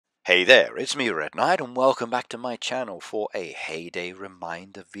Hey there, it's me Red Knight and welcome back to my channel for a Hayday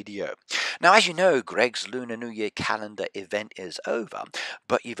reminder video. Now as you know, Greg's Lunar New Year calendar event is over,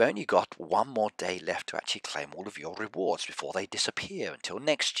 but you've only got one more day left to actually claim all of your rewards before they disappear until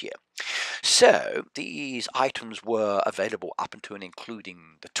next year. So these items were available up until and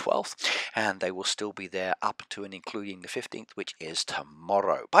including the 12th, and they will still be there up to and including the 15th, which is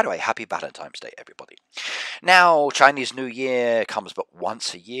tomorrow. By the way, happy Valentine's Day everybody. Now, Chinese New Year comes but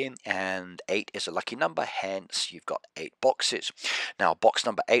once a year, and 8 is a lucky number, hence you've got 8 boxes. Now, box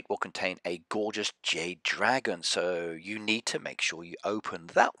number 8 will contain a gorgeous Jade Dragon, so you need to make sure you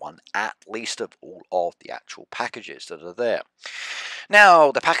open that one at least of all of the actual packages that are there.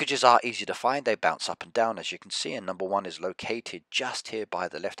 Now, the packages are easy to find, they bounce up and down as you can see, and number 1 is located just here by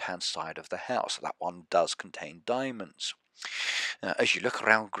the left-hand side of the house. That one does contain diamonds. As you look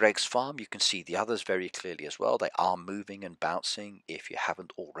around Greg's farm, you can see the others very clearly as well. They are moving and bouncing if you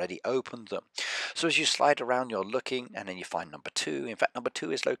haven't already opened them. So as you slide around, you're looking, and then you find number 2. In fact, number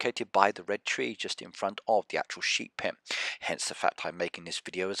 2 is located by the red tree just in front of the actual sheep pen. Hence the fact I'm making this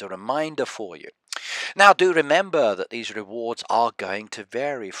video as a reminder for you. Now do remember that these rewards are going to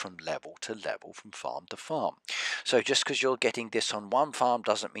vary from level to level, from farm to farm. So just because you're getting this on one farm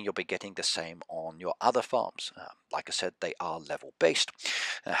doesn't mean you'll be getting the same on your other farms. Like I said, they are level based.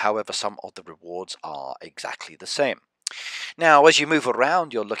 However, some of the rewards are exactly the same. Now, as you move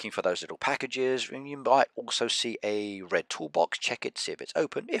around, you're looking for those little packages, and you might also see a red toolbox. Check it, see if it's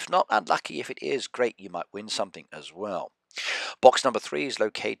open. If not, unlucky. If it is, great, you might win something as well. Box number 3 is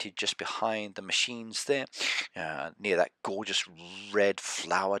located just behind the machines there, near that gorgeous red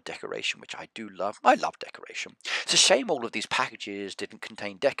flower decoration, which I do love. I love decoration. It's a shame all of these packages didn't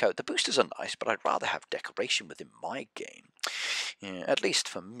contain deco. The boosters are nice, but I'd rather have decoration within my game, at least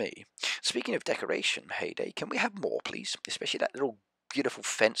for me. Speaking of decoration, Hayday, can we have more, please? Especially that little beautiful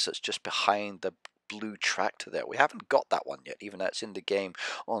fence that's just behind the blue tractor there. We haven't got that one yet, even though it's in the game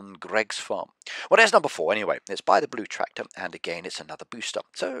on Greg's farm. Well, there's number 4 anyway. It's by the blue tractor, and again, it's another booster.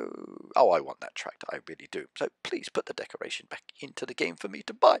 So, I want that tractor. I really do. So please put the decoration back into the game for me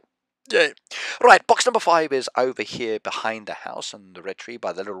to buy. Yay. Right, box number 5 is over here behind the house and the red tree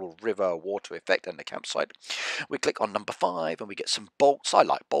by the little river water effect and the campsite. We click on number 5 and we get some bolts. I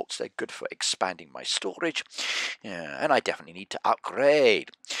like bolts, they're good for expanding my storage. And I definitely need to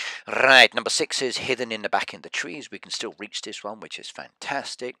upgrade. Right, number 6 is hidden in the back in the trees. We can still reach this one, which is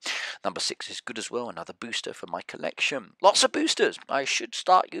fantastic. Number 6 is good as well, another booster for my collection. Lots of boosters. I should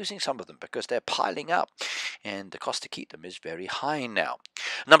start using some of them because they're piling up and the cost to keep them is very high now.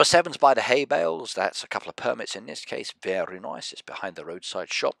 Number 7's by the hay bales. That's a couple of permits in this case. Very nice. It's behind the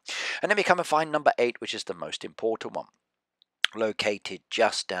roadside shop. And then we come and find number 8, which is the most important one, located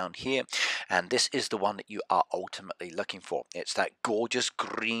just down here, and this is the one that you are ultimately looking for. It's that gorgeous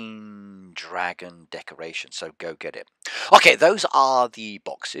green dragon decoration, so go get it. Okay, those are the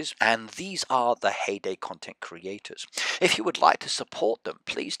boxes, and these are the Hayday content creators. If you would like to support them,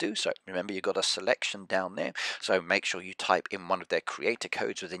 please do so. Remember, you've got a selection down there, so make sure you type in one of their creator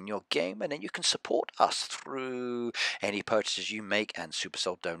codes within your game, and then you can support us through any purchases you make and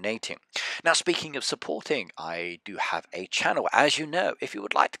Supercell donating. Now, speaking of supporting, I do have a channel. As you know, if you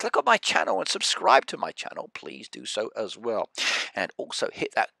would like to click on my channel and subscribe to my channel, please do so as well. And also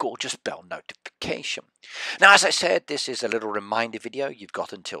hit that gorgeous bell notification. Now, as I said, this is a little reminder video. You've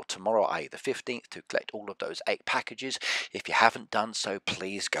got until tomorrow, i.e. the 15th, to collect all of those 8 packages. If you haven't done so,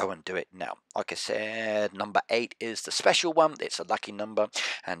 please go and do it now. Like I said, number 8 is the special one. It's a lucky number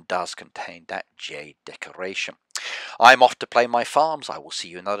and does contain that jade decoration. I'm off to play my farms. I will see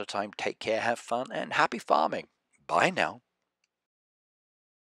you another time. Take care, have fun, and happy farming. Bye now.